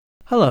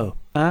Hello,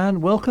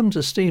 and welcome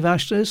to Steve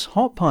Ashley's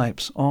Hot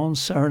Pipes on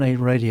Serenade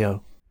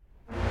Radio.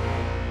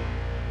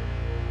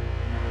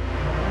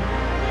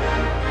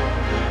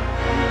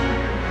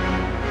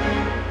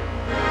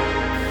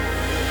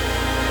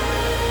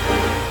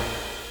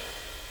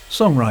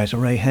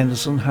 Songwriter Ray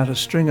Henderson had a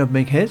string of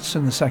big hits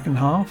in the second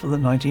half of the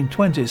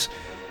 1920s.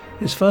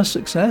 His first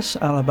success,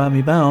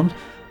 Alabamy Bound,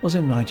 was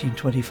in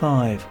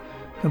 1925,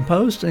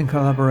 composed in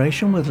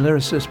collaboration with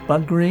lyricist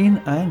Bud Green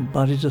and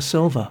Buddy De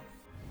Silva.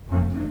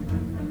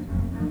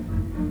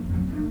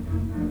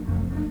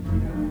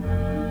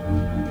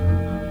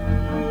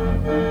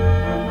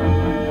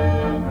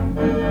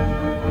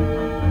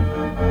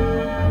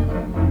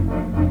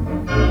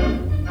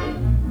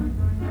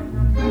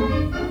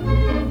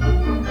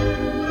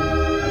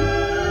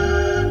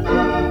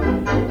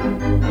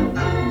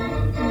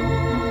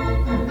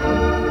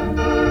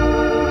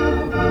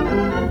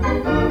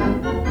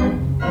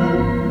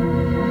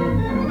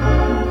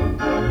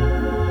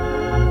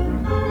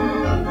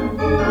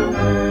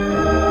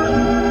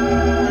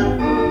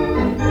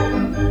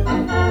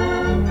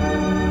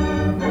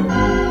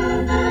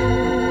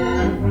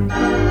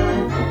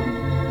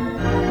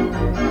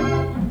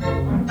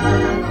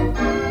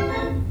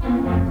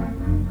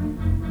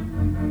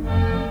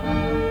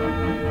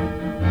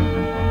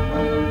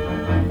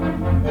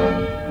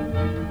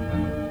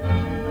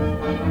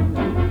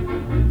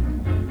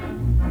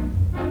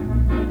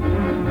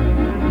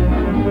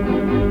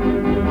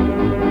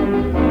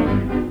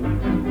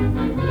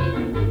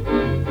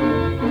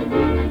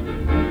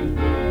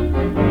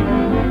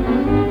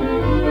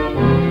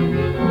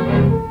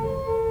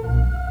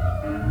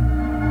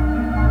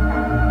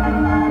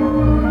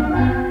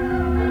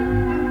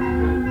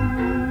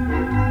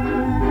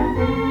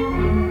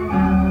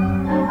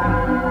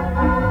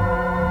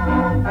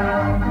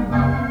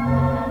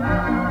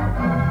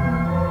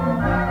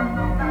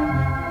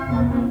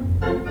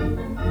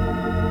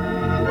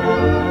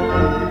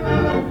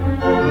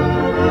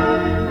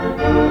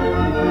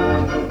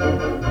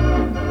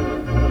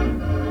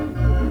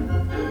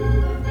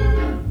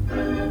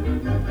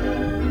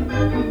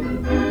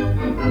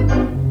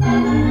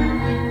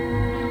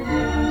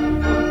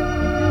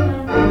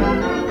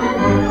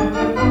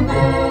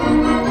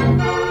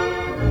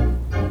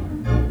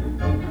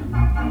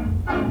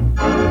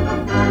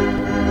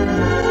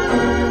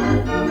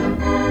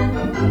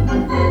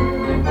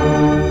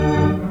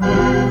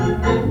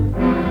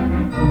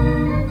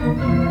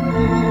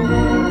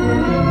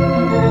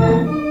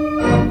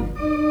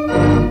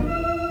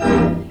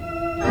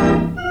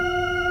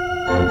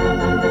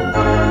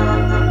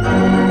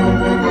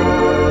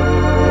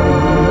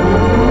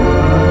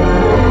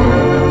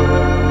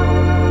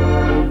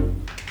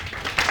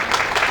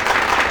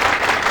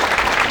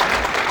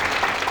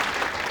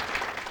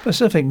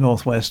 Pacific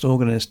Northwest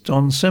organist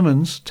Don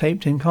Simmons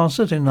taped in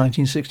concert in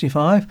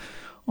 1965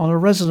 on a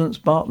Resonance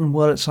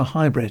Barton-Wurlitzer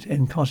hybrid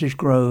in Cottage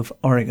Grove,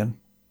 Oregon.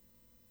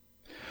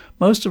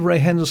 Most of Ray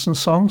Henderson's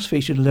songs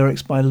featured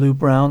lyrics by Lou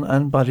Brown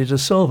and Buddy De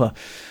Silva,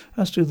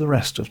 as do the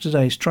rest of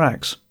today's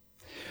tracks.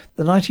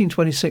 The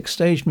 1926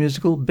 stage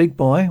musical Big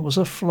Boy was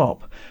a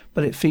flop,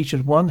 but it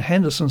featured one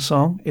Henderson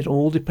song, It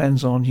All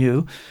Depends on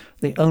You,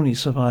 the only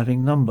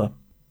surviving number.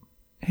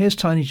 Here's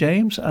Tiny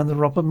James and the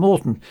Robert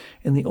Morton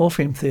in the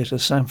Orpheum Theatre,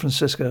 San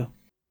Francisco.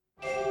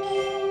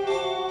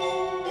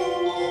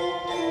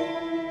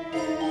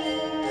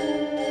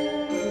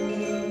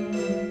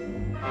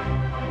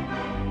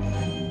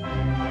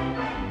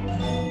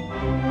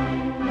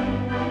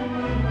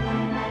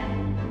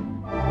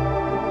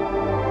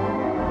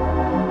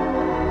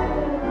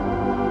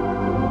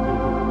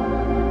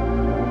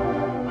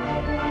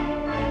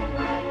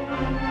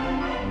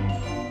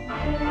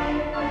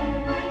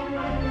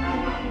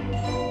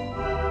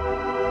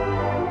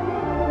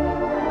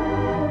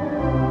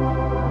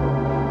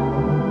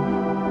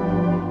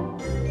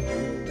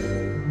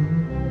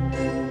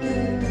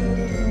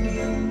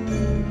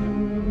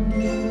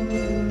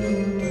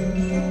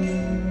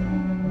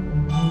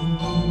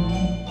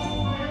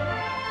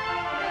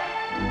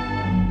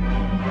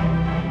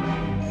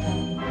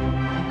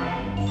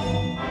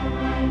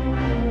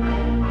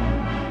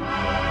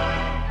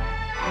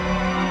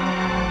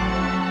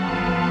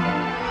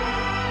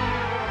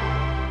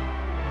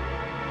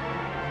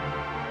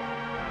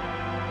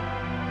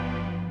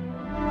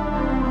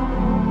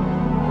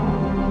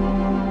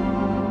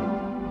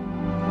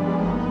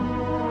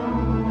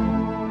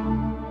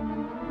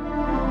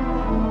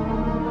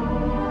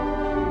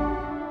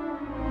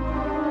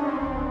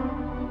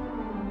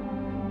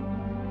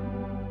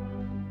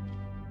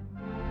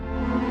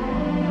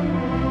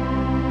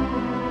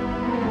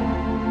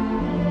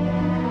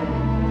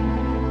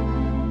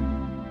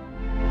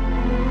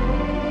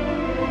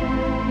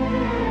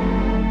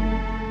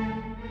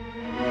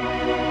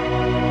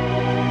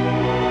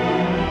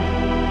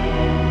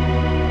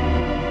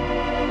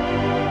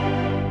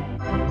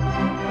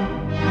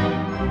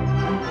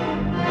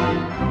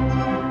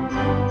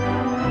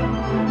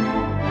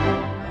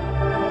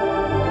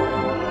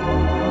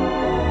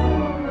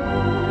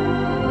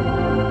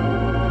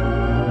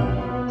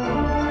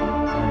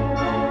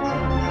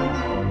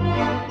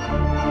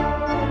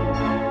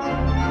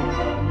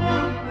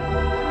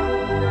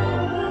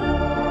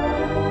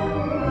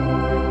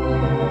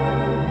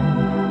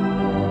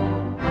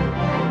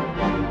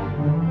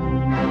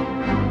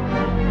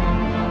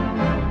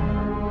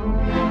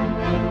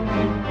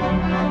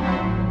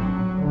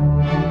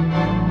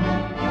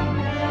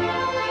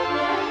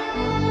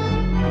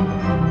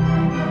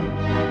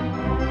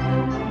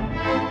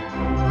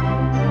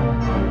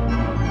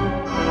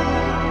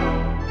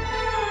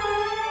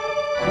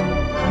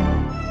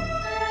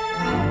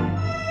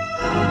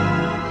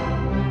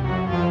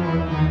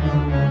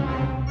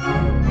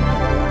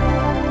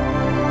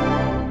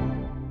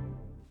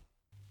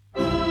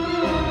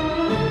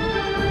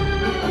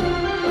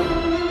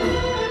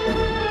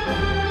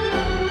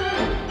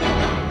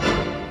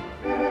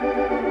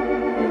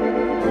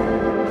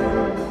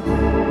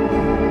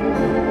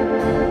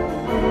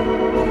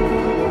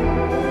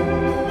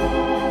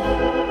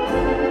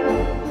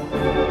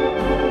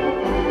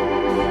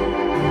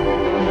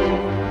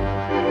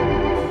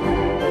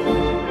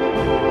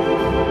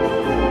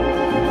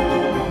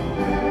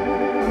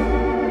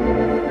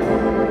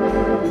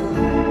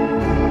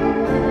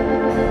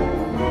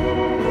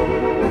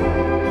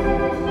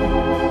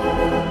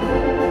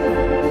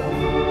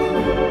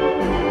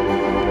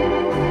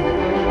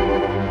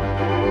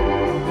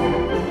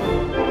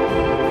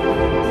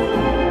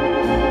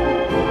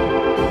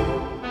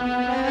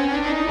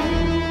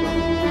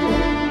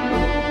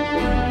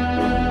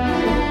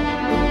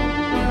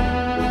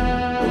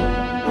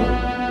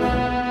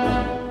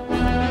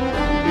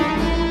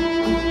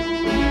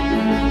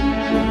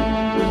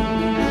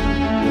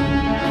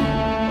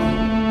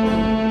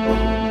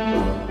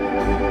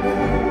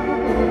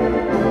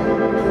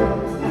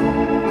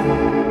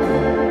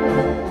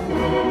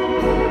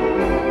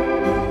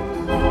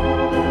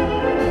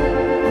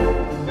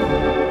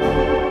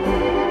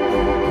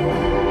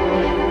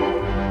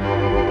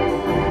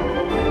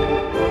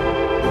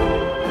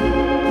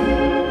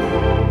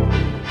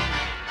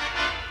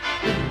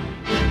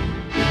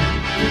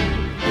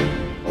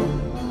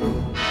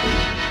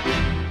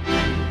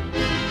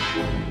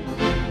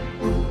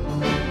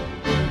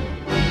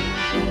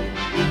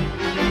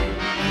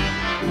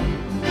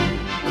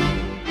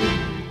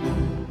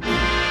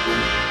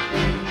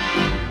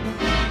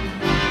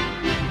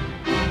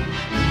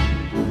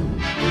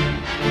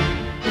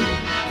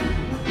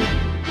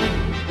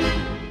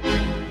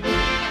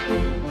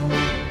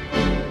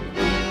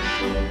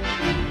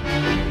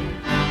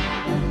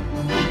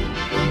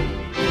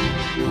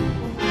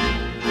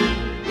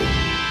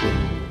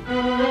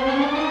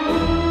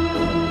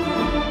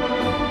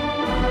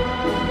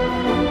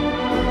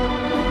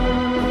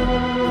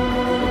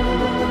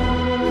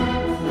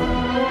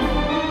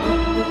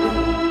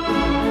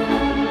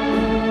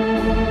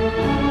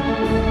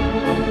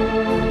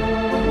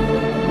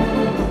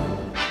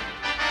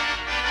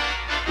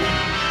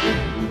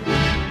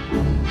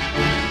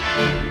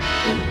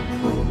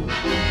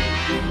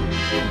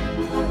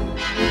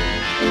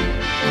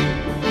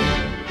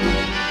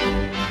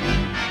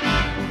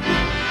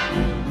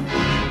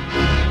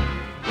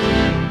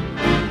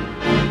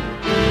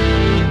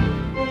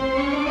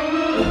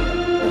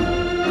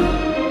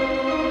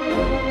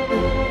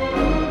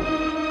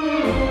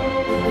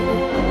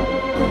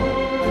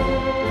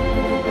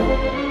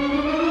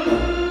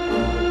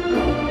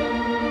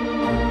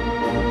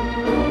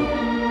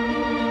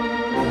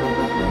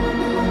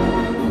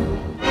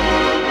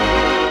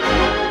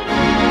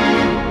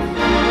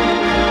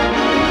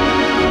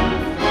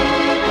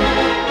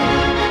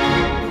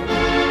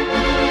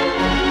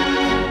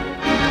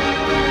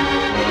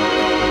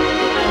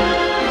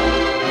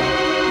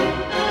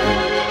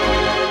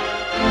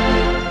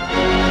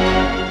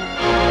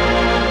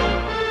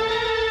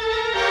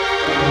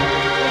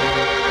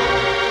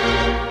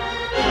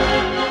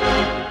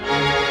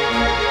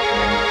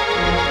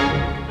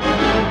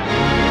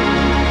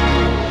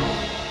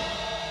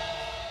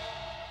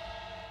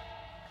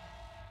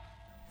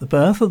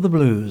 Birth of the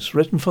Blues,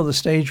 written for the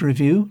stage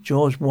review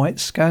George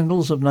White's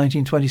Scandals of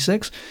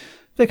 1926,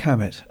 Vic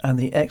Hammett and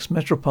the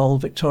ex-Metropole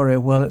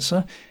Victoria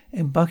Wurlitzer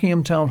in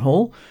Buckingham Town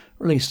Hall,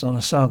 released on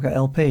a Saga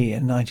LP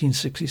in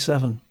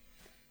 1967.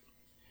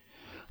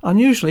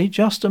 Unusually,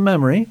 Just a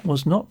Memory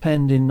was not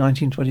penned in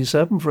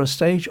 1927 for a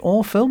stage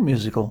or film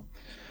musical.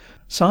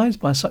 Sides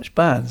by such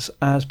bands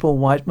as Paul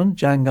Whiteman,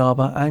 Jan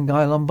Garber and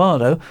Guy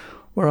Lombardo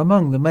were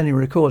among the many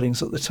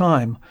recordings at the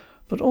time,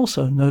 but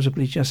also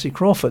notably Jesse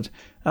Crawford,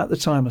 at the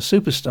time a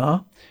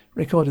superstar,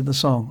 recorded the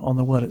song on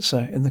the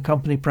Wurlitzer in the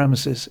company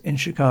premises in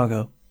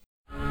Chicago.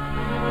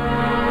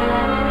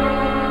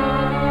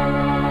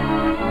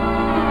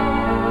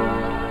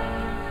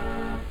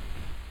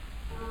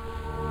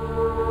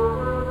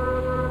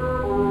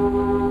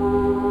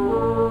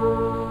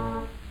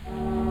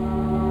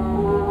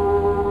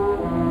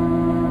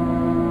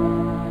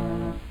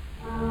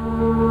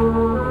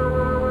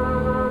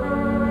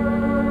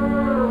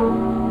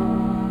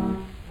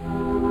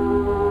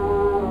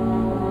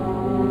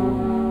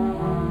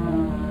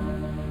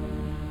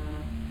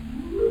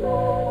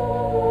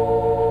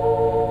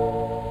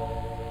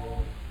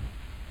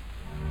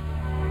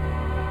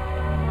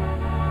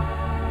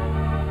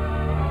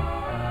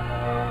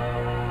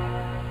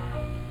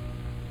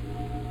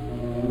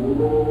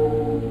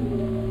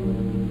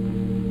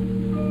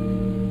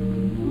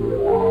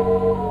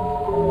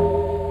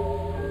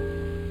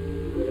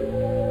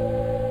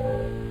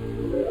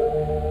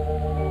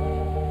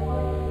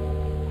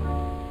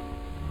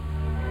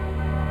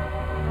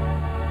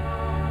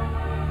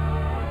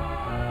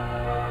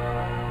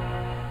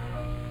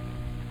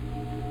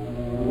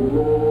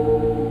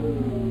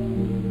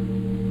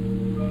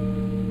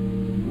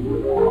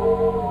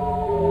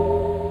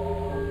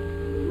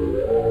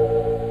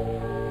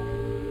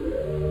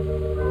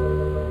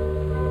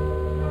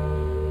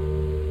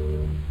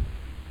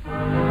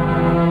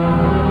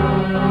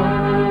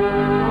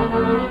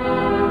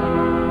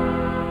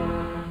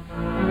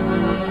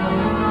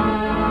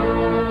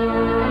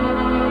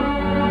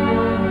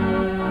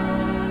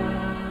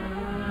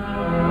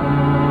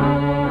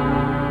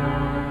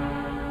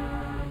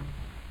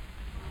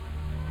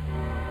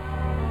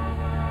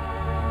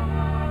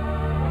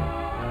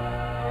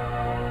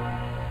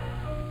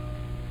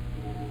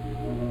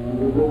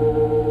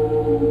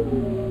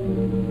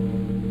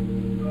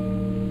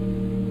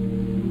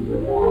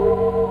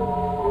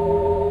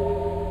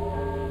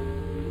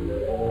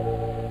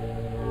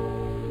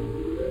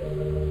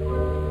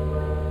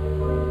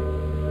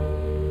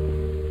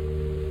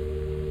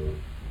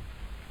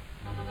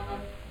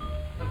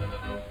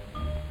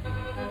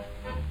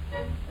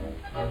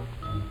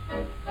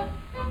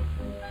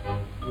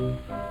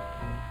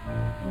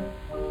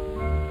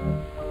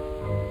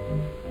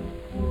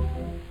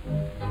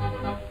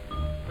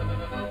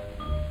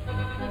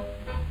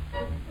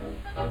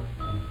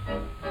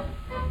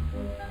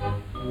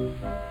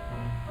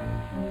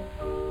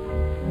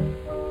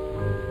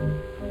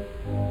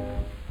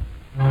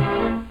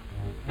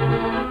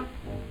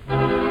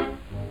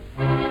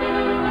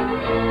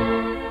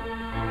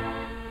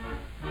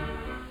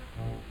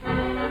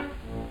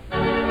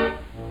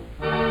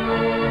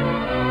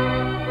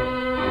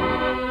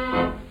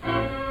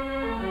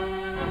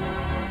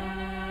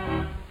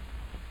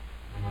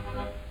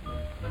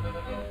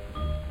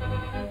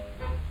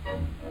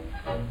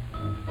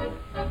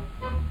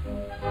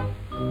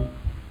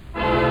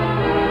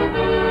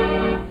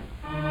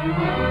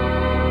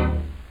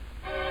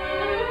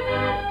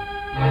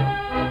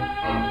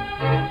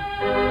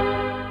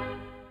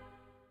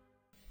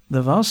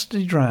 The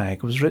Varsity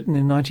Drag was written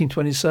in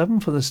 1927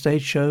 for the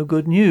stage show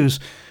Good News,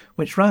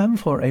 which ran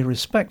for a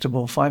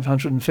respectable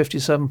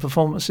 557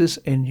 performances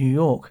in New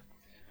York.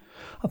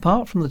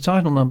 Apart from the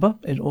title number,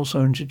 it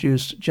also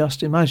introduced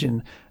Just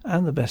Imagine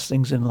and The Best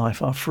Things in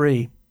Life Are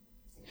Free.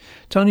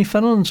 Tony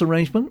Fenelon's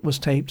arrangement was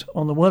taped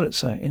on the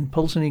Wurlitzer in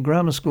Pulteney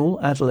Grammar School,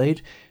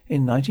 Adelaide,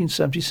 in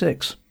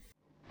 1976.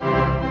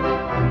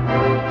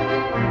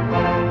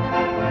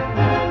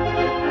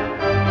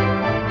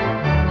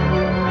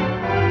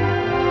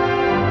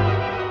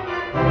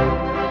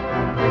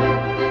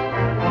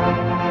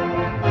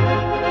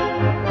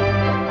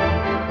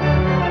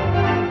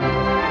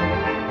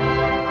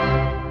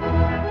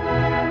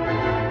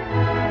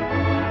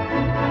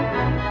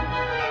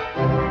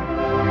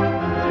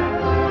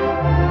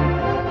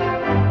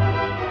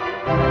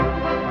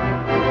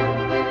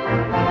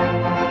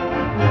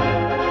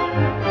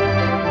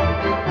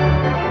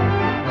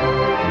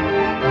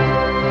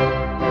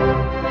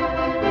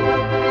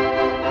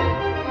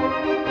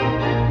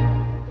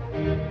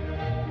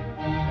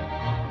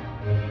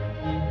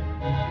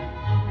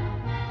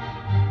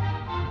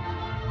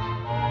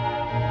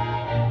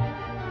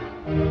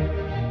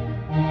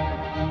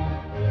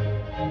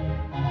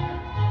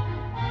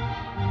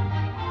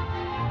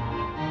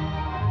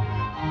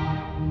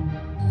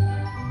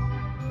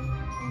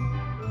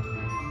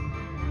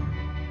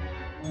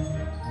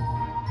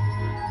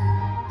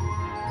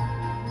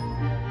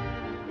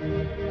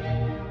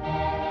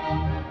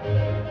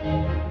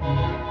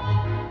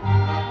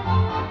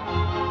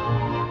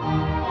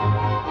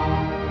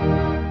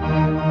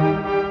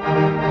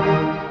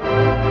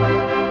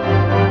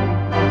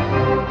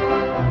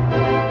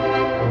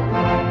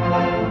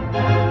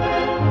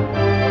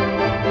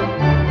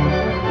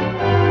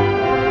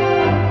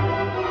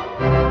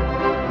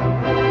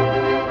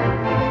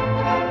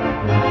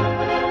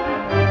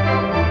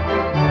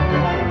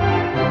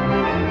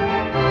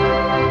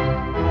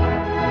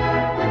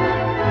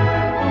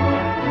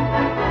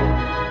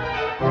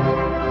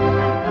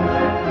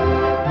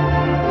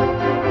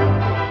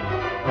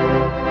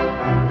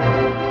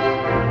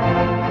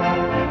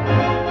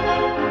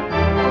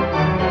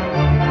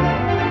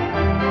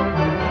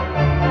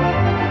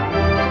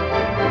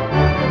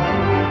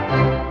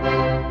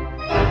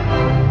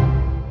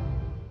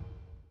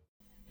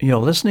 You're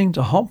listening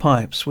to Hot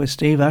Pipes with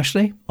Steve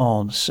Ashley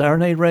on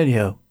Serenade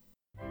Radio.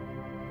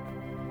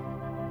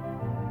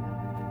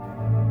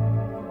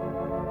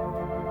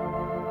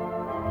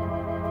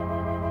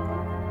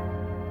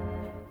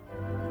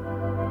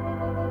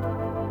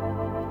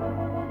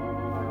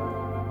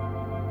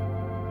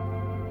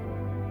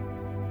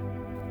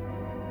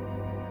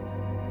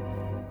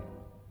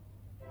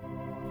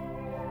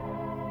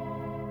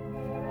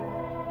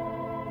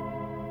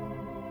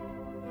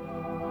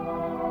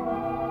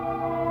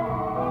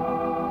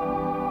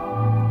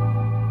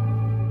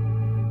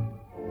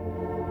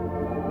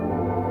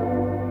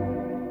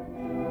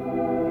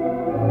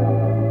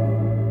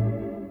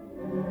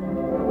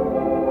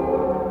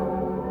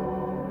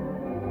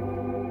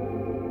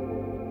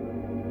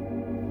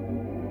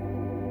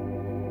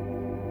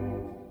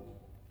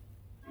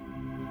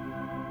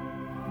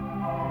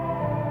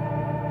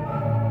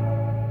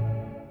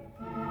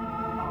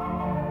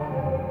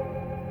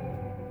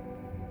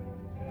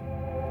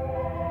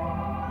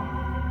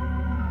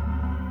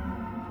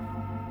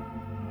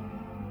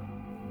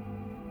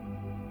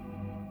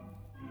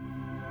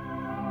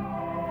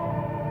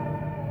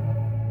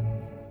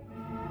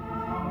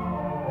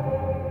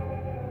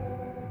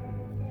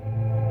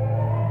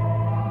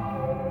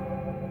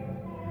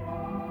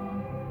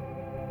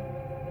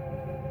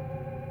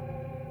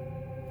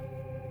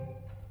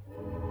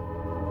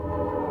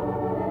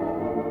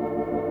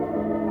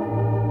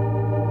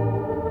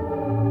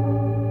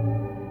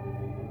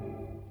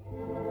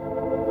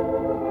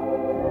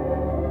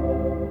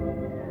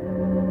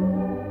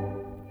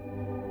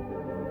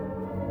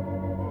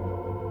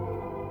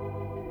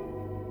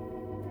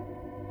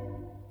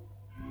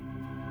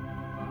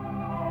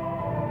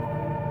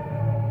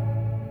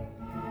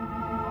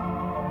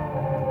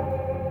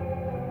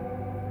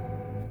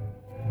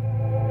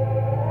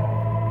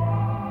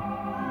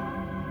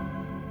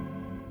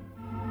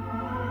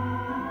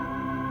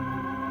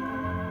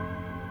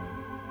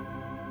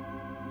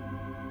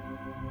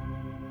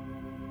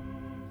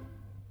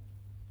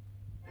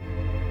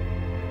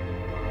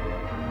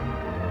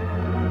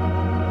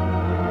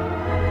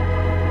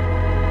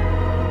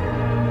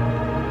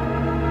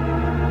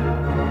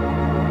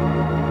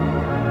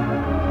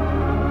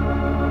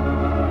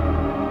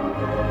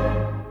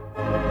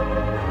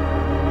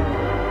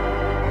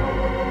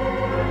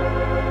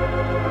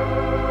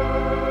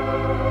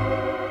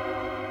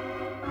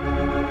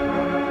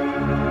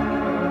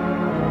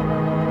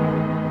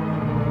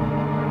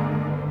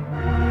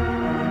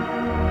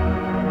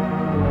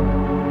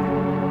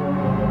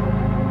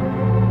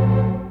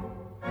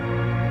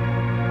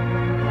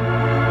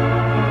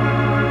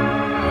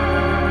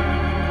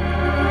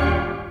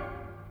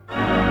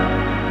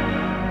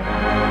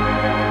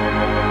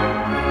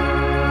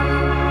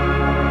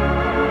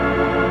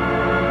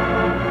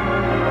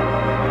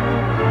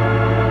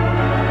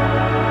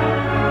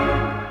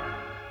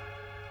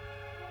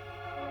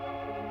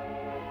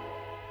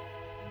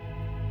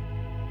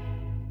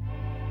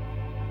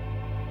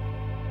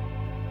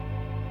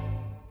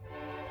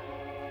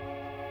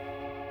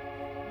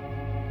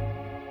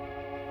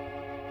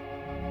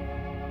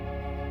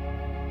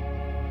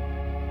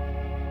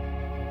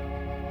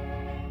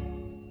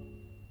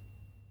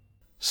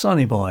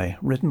 Sonny Boy,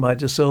 written by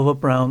De Silva,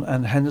 Brown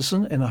and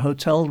Henderson in a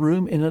hotel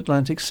room in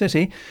Atlantic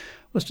City,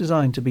 was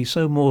designed to be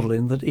so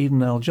maudlin that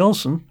even Al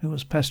Jolson, who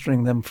was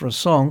pestering them for a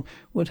song,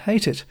 would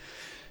hate it.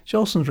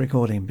 Jolson's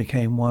recording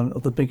became one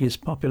of the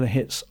biggest popular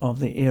hits of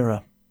the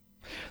era.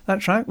 That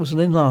track was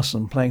Lynn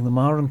Larsen playing the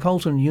Marr and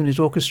Colton Unit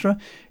Orchestra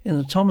in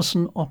the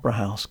Thomaston Opera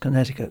House,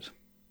 Connecticut.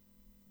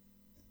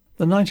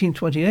 The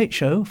 1928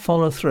 show,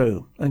 Follow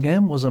Through,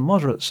 again was a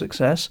moderate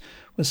success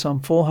with some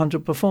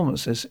 400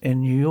 performances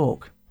in New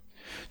York.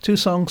 Two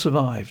songs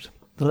survived,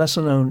 the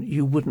lesser-known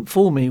You Wouldn't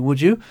Fool Me,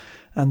 Would You?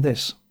 And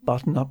this,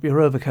 Button Up Your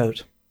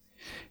Overcoat.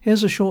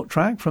 Here's a short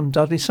track from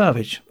Dudley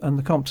Savage and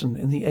the Compton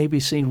in the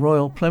ABC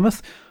Royal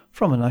Plymouth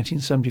from a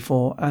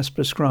 1974 As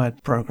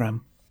Prescribed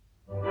programme.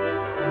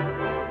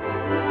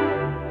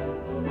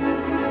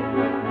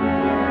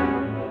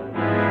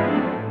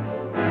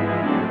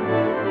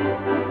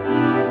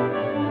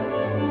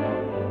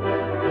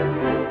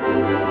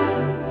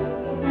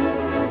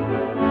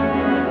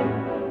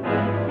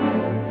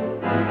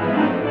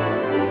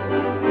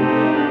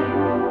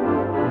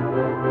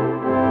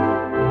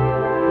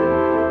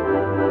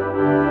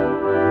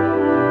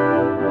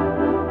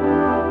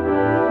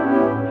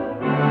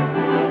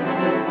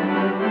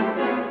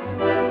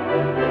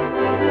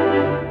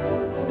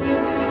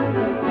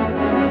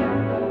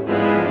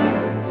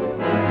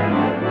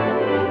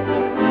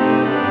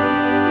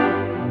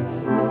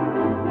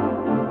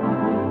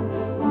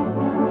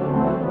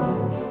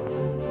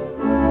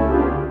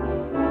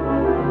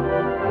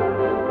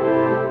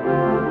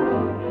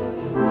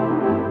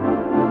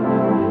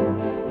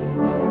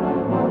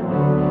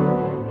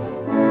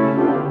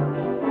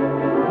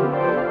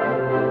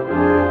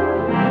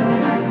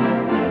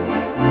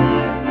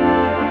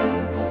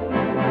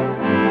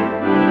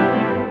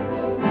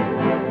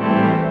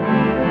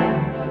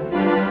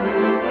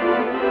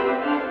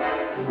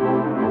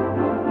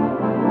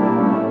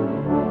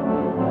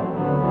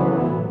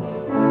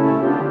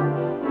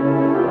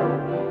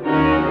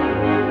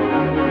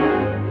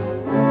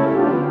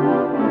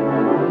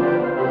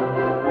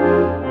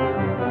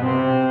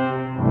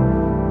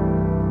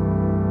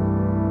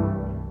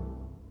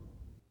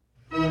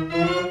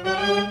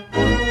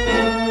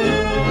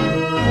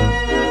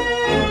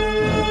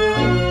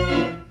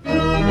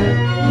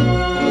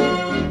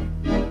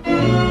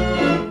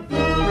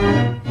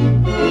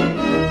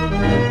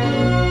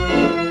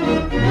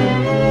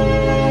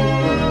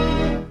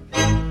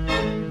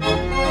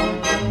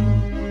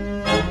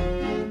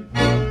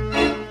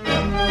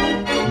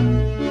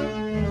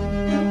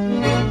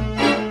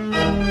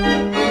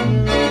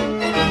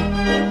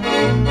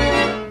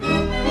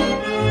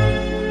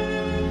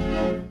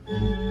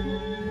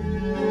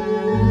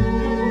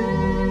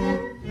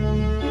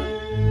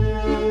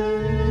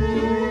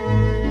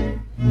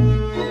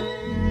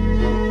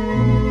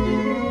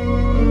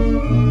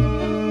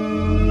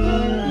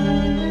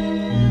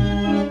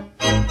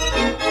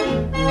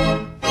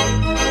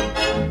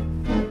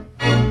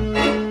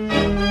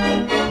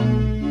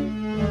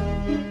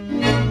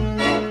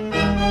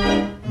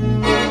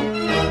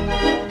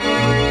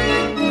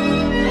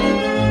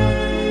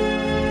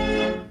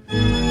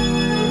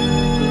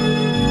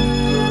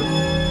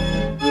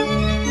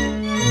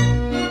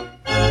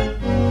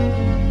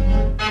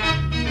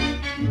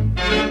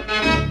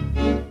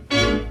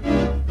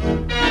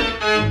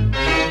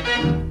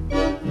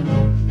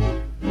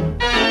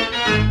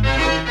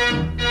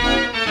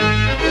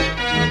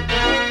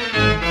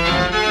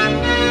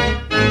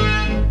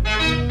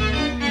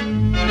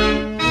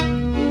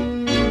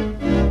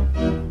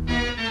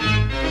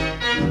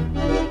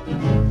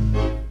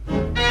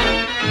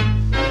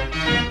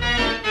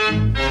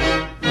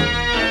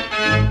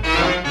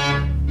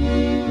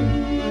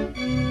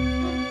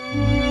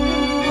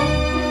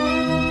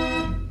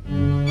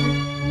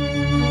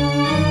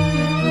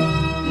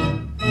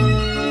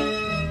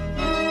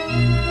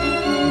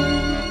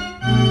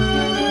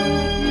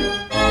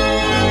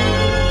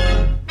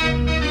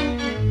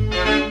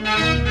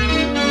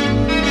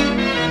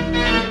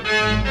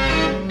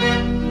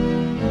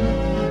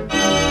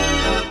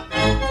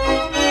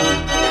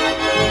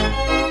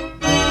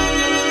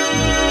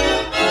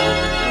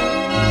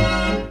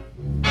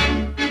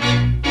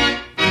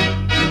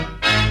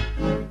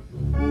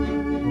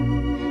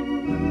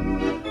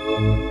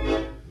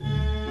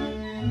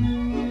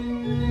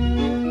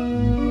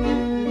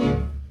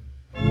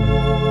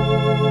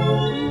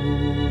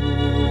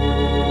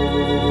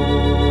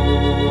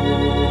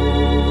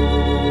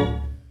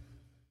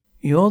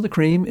 You're the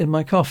Cream in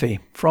My Coffee,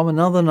 from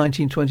another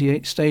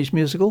 1928 stage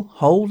musical,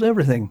 Hold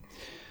Everything.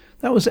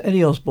 That was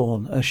Eddie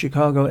Osborne, a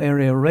Chicago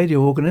area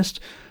radio organist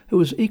who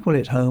was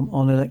equally at home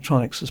on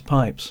electronics as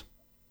pipes.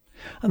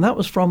 And that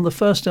was from the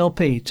first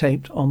LP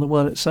taped on the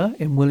Wurlitzer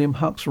in William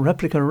Huck's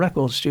replica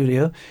record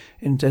studio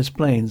in Des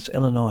Plaines,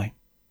 Illinois.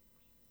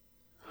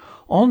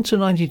 On to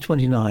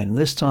 1929,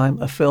 this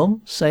time a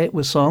film, Say It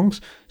With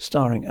Songs,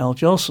 starring Al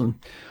Jolson,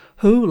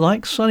 who,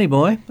 like Sonny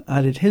Boy,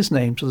 added his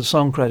name to the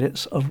song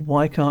credits of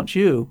Why Can't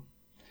You?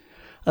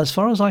 As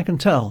far as I can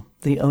tell,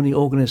 the only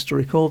organists to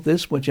record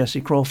this were Jesse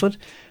Crawford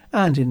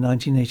and, in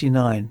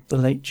 1989, the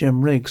late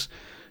Jim Riggs,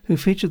 who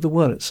featured the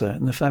Wurlitzer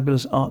in the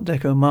fabulous Art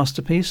Deco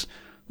masterpiece,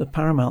 the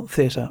Paramount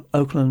Theatre,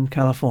 Oakland,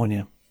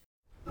 California.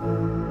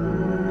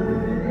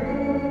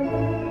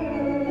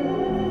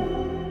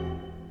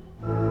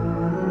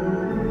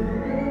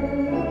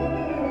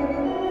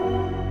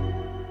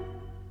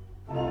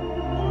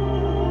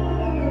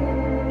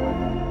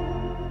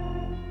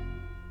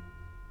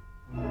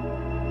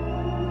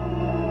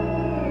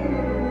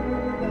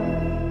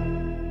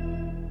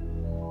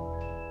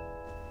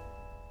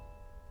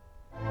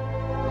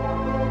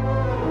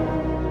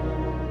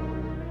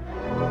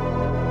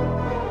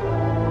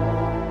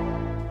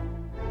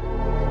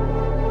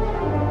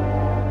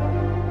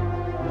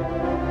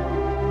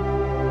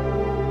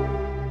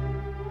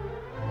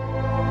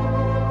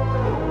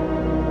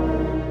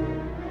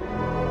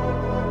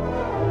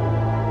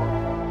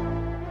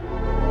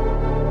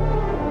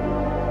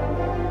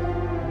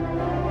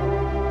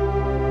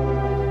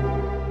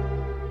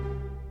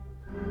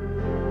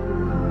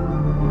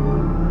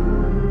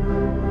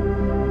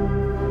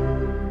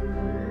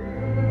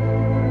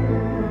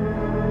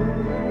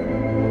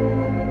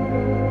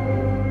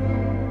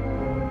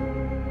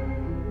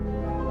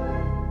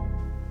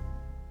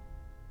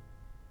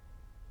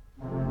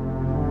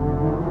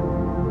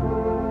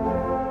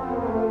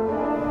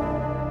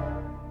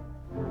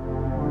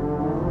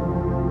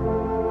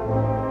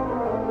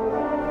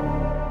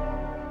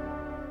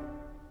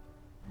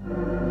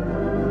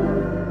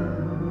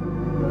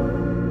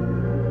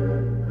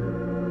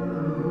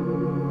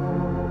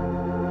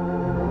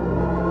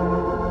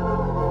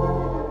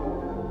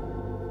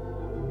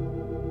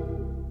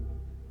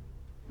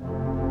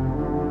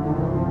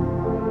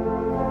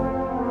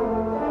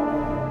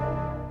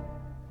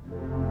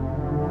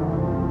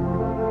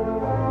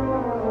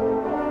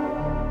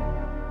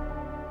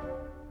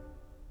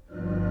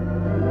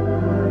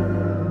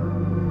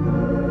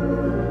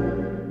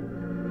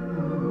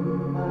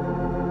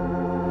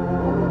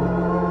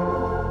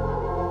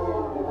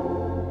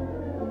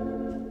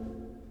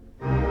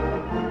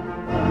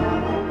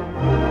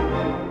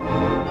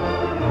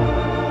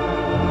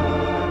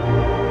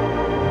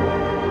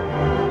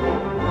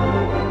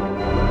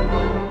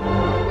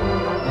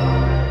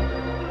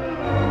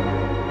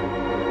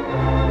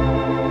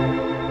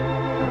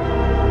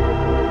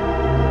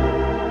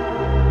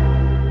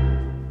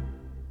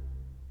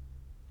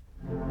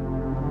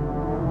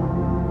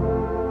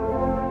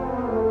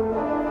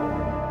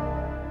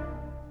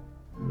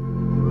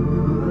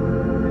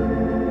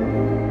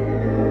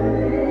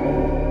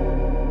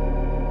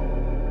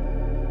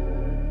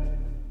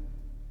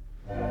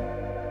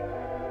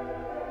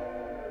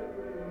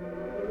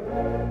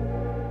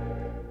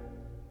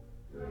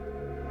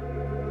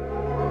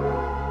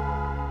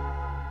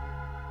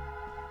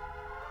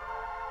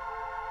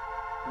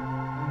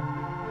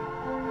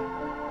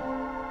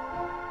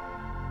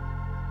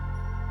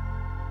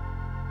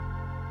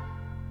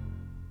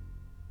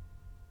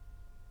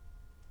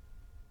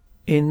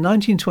 In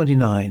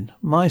 1929,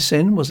 My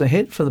Sin was a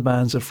hit for the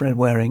bands of Fred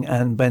Waring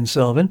and Ben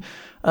Selvin,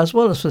 as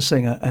well as for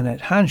singer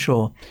Annette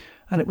Hanshaw,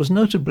 and it was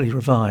notably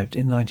revived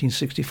in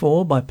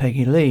 1964 by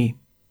Peggy Lee.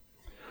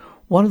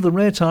 One of the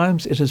rare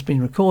times it has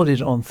been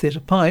recorded on theatre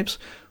pipes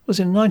was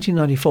in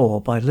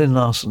 1994 by Lynn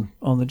Larsen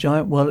on the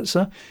giant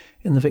Wurlitzer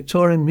in the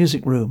Victorian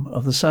Music Room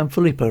of the San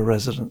Filippo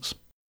residence.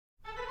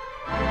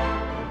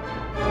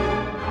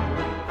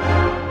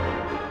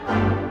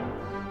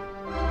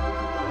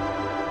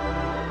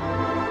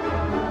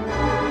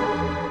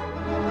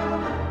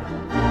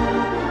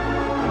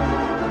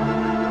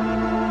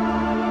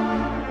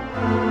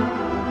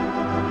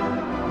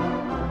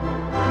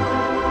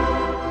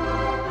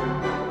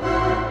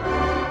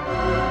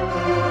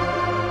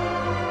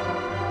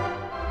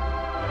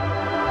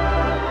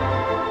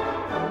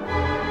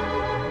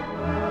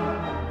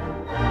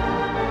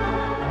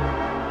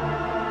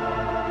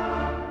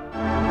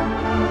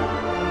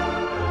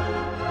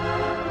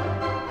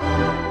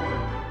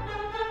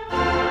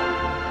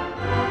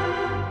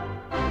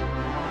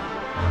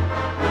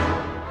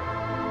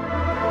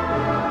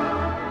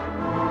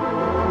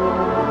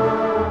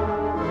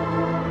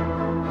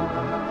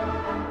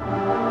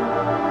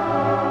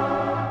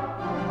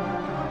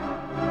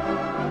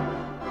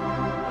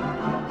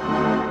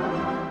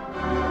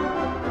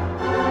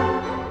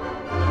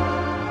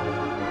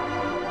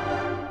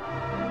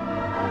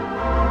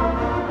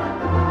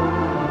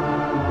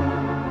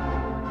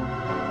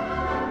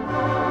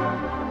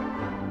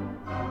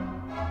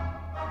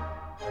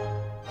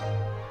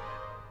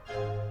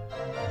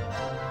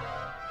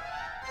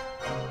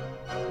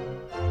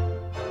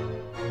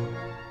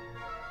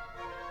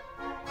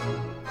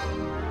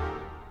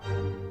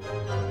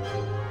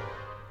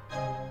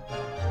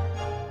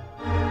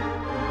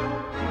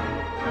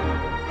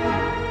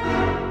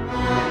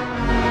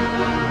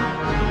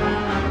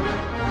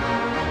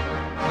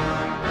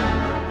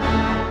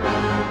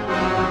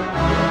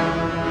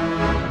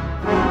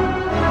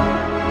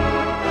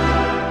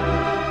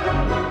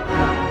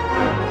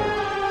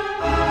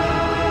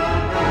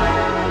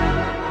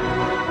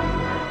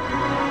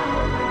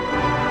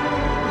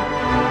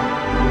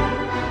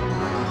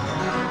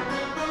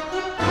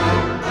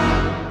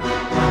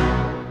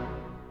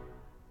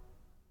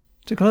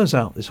 To close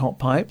out this hot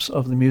pipes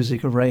of the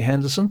music of Ray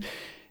Henderson,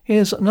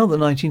 here's another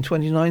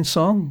 1929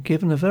 song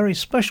given a very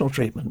special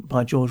treatment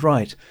by George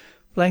Wright,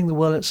 playing the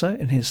Wurlitzer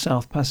in his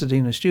South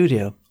Pasadena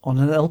studio on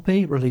an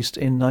LP released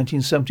in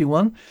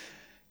 1971,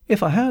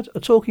 If I Had a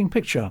Talking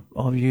Picture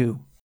of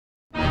You.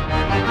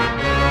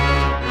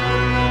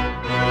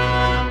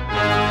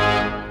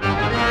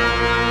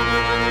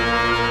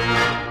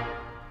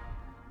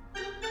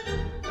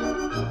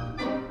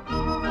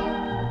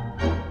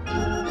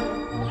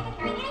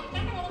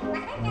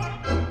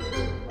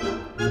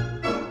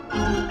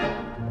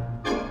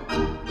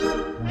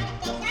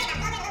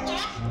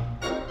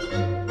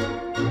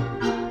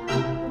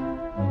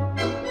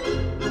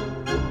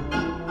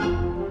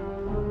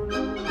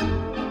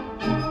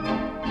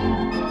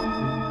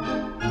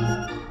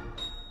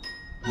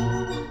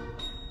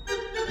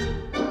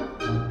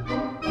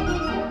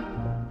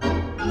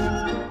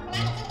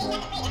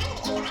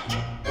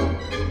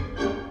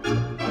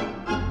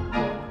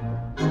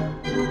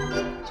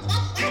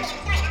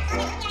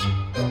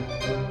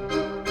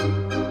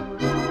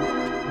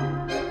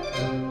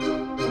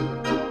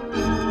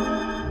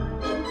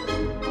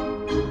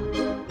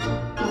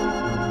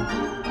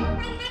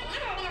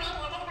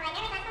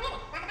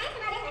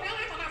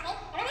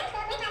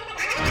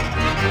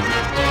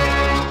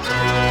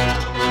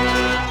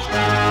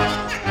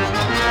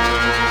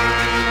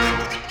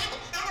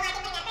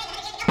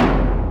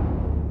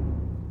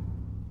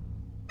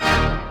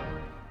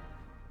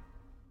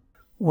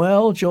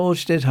 Well,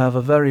 George did have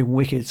a very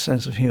wicked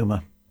sense of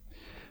humour.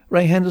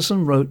 Ray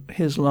Henderson wrote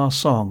his last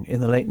song in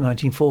the late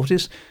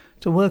 1940s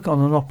to work on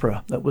an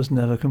opera that was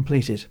never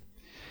completed.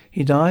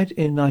 He died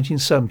in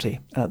 1970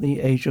 at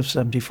the age of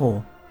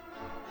 74.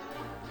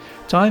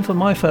 Time for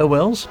my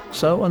farewells,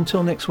 so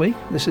until next week,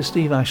 this is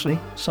Steve Ashley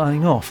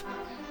signing off.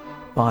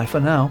 Bye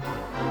for now.